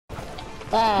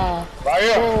5, Right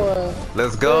here. 4,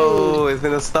 Let's go. 3, It's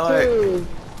gonna start. 2,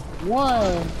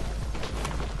 1.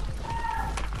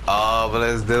 Oh, but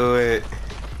let's do it.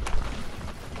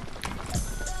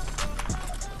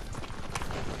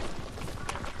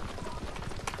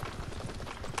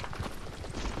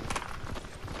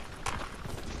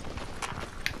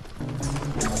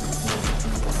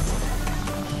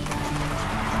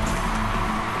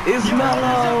 It's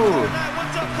Mellow!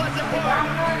 What's up, Pleasant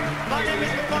Park? My name is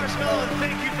Marshmello, and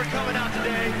thank you for coming out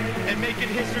today and making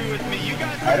history with me. You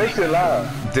guys Hey, this shit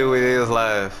live. Dude, it is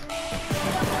live.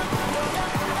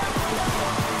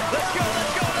 let's go,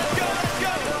 let's go, let's go,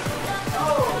 let's go!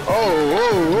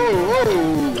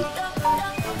 Oh,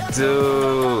 whoa.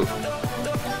 Dude.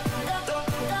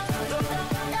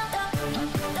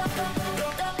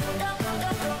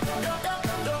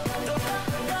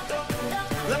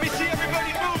 Let me see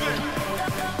everybody moving!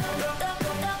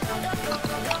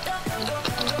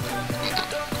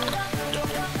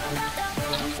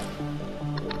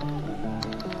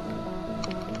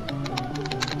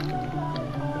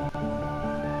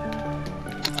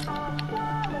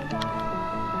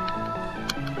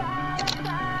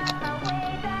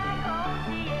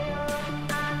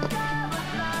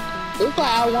 It's like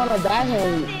I want to die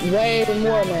him way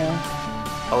more now.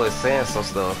 Oh, it's saying some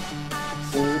stuff.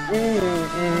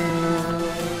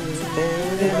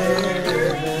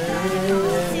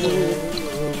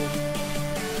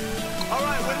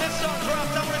 Alright, when this song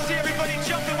drops, I want to see everybody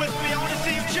jumping with me. I want to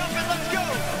see you jumping, let's go!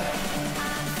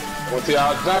 What's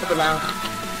y'all jumping now?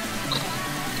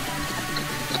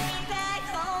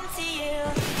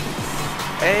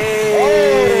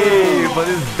 Hey, but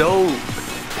it's dope.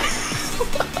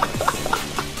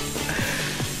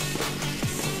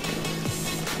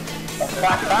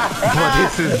 But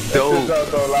this is dope. This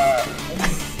is so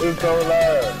live. It's so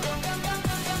live.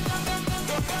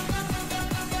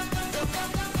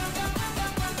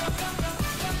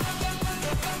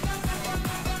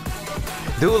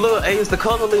 Dude, look, hey, it's the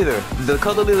color leader. The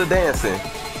color leader dancing.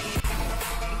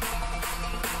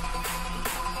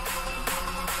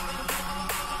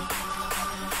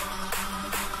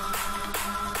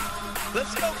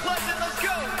 Let's go, Pleasant, let's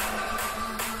go!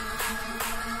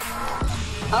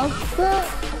 I'm stuck.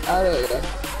 Oh, there you go.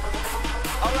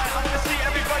 Alright, I want to see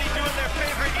everybody doing their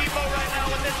favorite emo right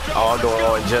now when this drops. Oh, I'm Let's doing go.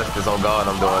 all injustice. On God,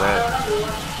 I'm doing that.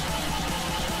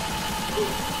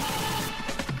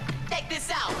 Check this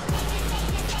out.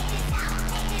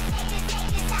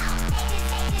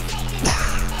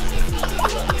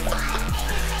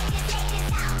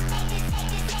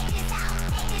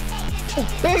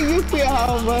 Hey, you see a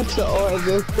whole bunch of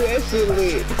oranges,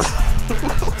 especially.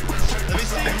 Let me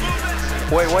see you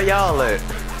moving! Wait, where y'all at?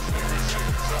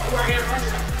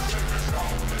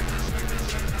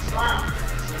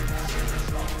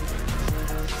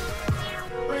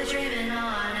 We're dreaming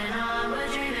on and on, we're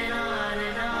dreaming on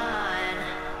and on.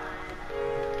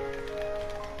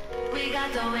 We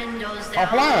got the windows down,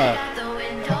 flying. we got the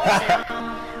windows down.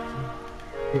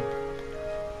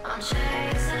 I'm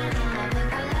chasing all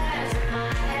the colors in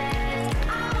my head.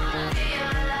 I wanna be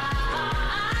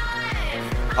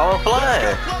alive. Oh, I'm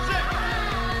flying. Pleasant!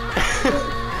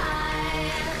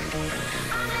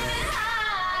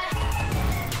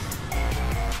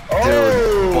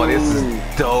 Dude, boy, this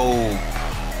is dope.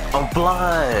 I'm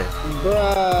flying.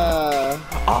 Bruh.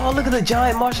 Oh, look at the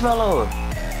giant marshmallow.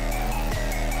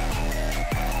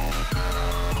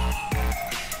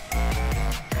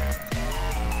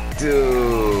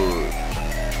 Dude.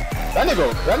 That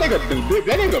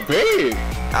nigga big.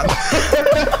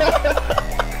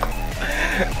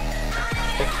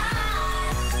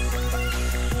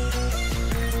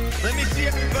 Let me see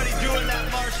everybody doing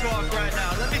that march walk right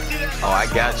now. Let me see that. Oh, I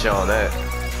got you on that.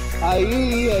 Oh,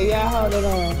 yeah, hold it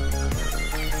on.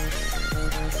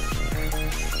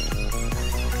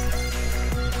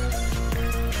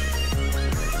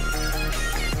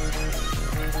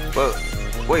 Well,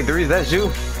 wait, Dries, that's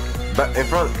you? Back in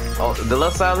front, oh, the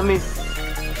left side of me?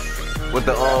 With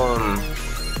the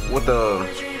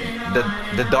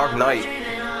the Dark Knight,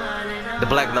 the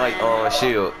Black Knight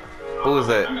shield. Who is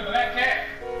that?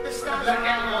 The stars are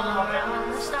all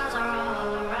around, the stars are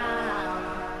all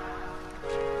around.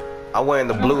 I wearing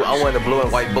the blue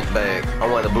and white book bag.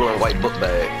 I'm wearing the blue and white book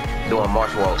bag, doing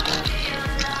march walk.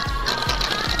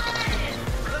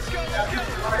 Let's go, let's go!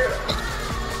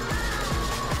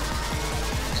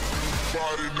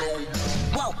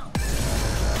 Whoa.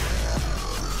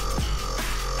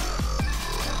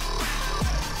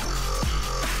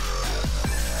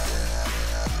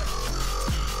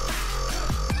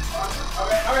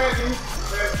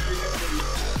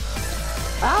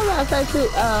 I was about to say,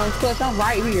 Clutch, I'm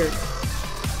right here.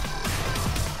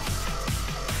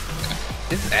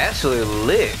 It's actually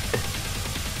lit.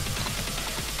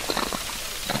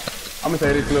 I'm gonna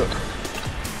take this clip.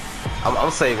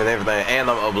 I'm saving everything and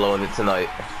I'm uploading it tonight.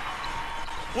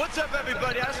 What's up,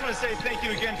 everybody? I just want to say thank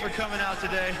you again for coming out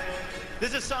today. This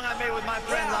is a song I made with my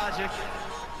friend Logic.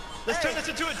 Let's turn this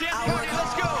into a dance party.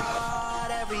 Let's go.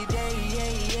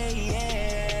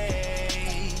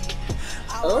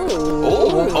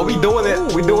 Oh, we doing it.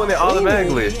 We doing it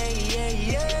automatically.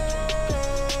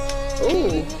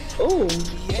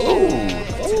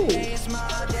 It's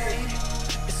my day,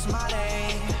 it's my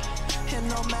day, and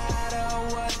no matter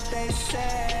what they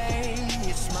say,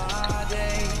 it's my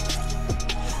day.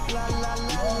 La la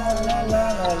la la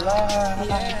la la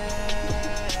la. Yeah.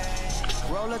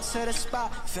 Roll up to the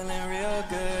spot, feeling real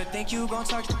good. Think you gon'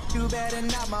 talk, you better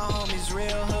not. My homies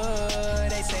real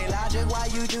hood. They say Logic, why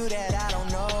you do that? I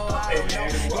don't know. I don't know.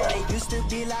 Yeah, they used to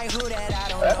be like who that? I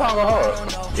don't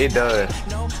know. It does.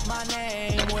 Know my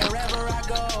name wherever I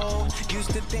go.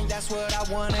 Used to think that's what I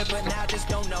wanted, but now just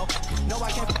don't know. No,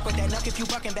 I can't fuck with that. Nuck if you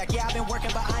bucking back. Yeah, I've been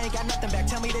working, but I ain't got nothing back.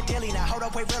 Tell me the daily now. Hold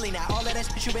up, wait, really now. All of that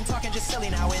shit you been talking just silly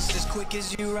now. It's as quick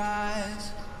as you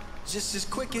rise, just as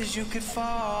quick as you could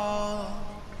fall.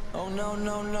 Oh no,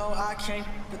 no, no, I can't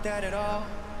with that at all.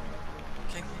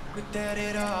 Can't with that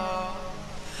at all.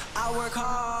 I work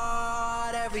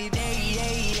hard every day.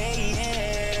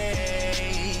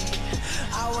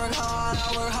 I work hard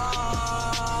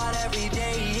every day.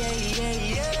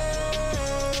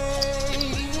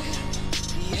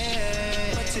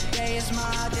 Yeah. But today is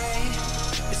my day,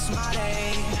 it's my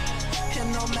day.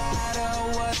 And no matter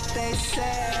what they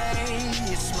say,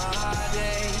 it's my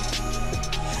day.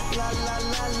 La la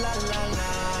la la la la.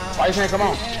 Why you saying come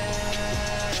on?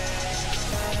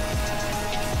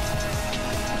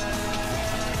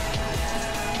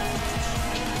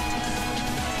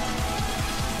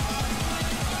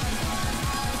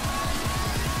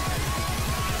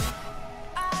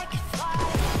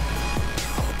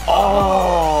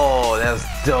 Oh, that's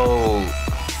dope.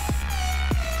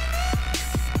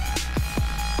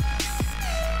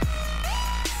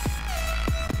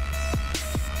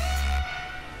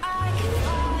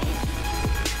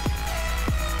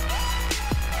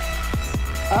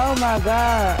 Oh my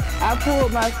god. I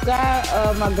pulled my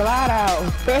my glide out.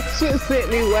 That shit sent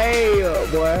me way up,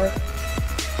 boy.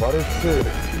 What is shit?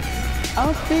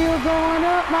 I'm still going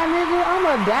up, my nigga.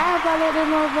 I'ma die if I let that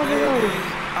motherfucker go.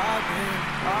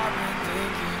 I've been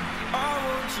thinking, I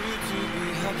want you to be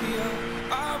happier.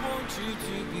 I want you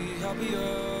to be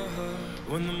happier.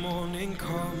 When the morning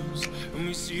comes and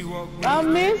we see what we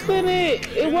I'm missing it.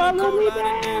 It won't let me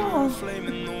down. flame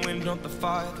in the wind, not the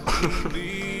fire that will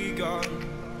be gone.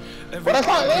 But that's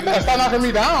not, they better start knocking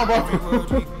me down, bro. Every word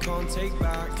we can't take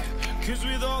back. Cause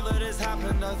with all that has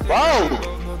happened, I think Whoa!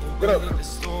 Get up. the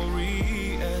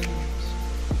story ends.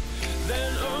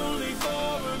 Then only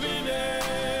for a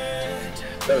minute.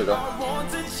 There we go. I want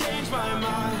to change my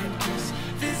mind, cause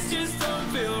this just don't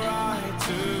feel right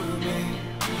to me.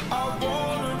 I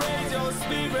wanna raise your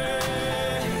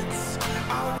spirits.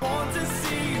 I want to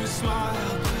see you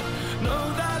smile, but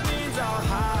no, that means I'll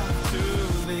have to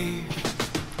leave.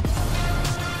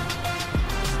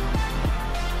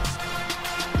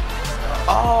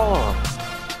 Oh.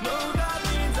 No, that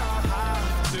means I'll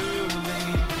have to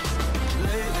leave.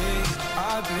 Lately,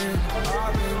 I've been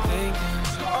thinking,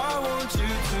 I want you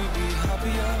to be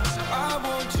happier. I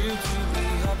want you to be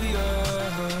happier.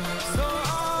 So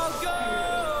I'll go.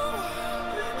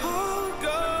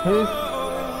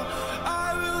 I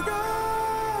will go.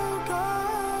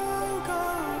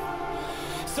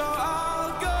 So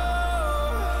I'll go.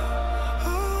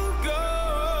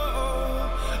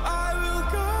 I will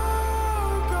go.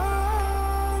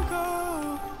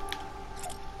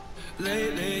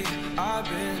 Lately, I've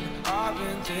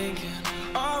been thinking,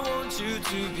 I want you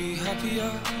to be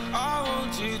happier. I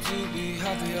want you to be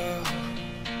happier.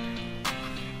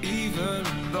 Even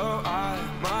though I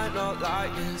might not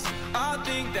like this, I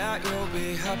think that you'll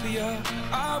be happier.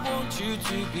 I want you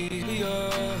to be happier.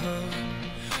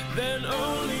 Then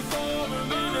only for a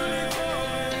minute,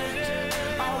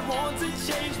 I want to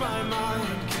change my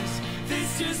mind, cause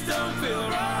this just don't feel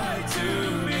right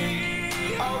to me.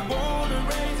 I wanna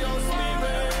raise your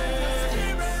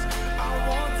spirits. I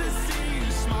want to see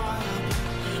you smile.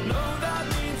 No, that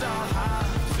means I'll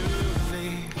have to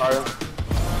leave. All right.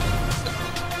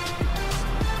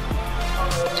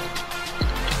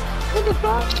 What the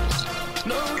fuck?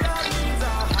 No, that means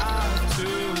I'll have to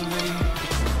leave.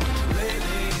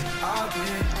 Lately, I've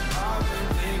been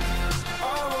thinking, I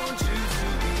want you to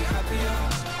be happier.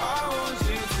 I want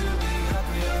you to be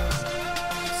happier.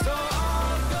 So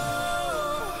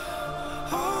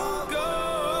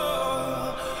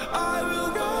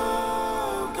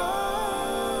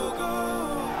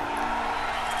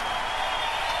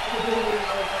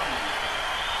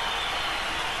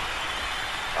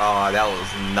Oh, that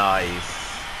was nice.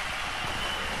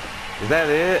 Is that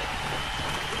it?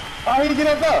 Oh, he didn't get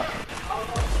up there.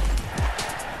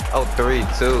 Oh, 3,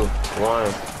 2, 1.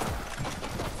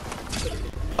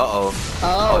 Uh-oh.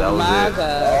 Oh, that was my it.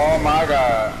 God. Oh my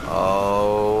God.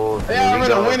 Oh, They here we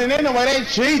already go. winning anyway. They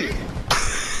cheated.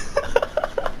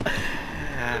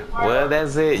 Well,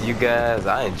 that's it, you guys.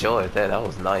 I enjoyed that. That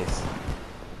was nice.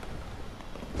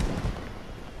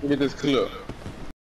 Get this clip.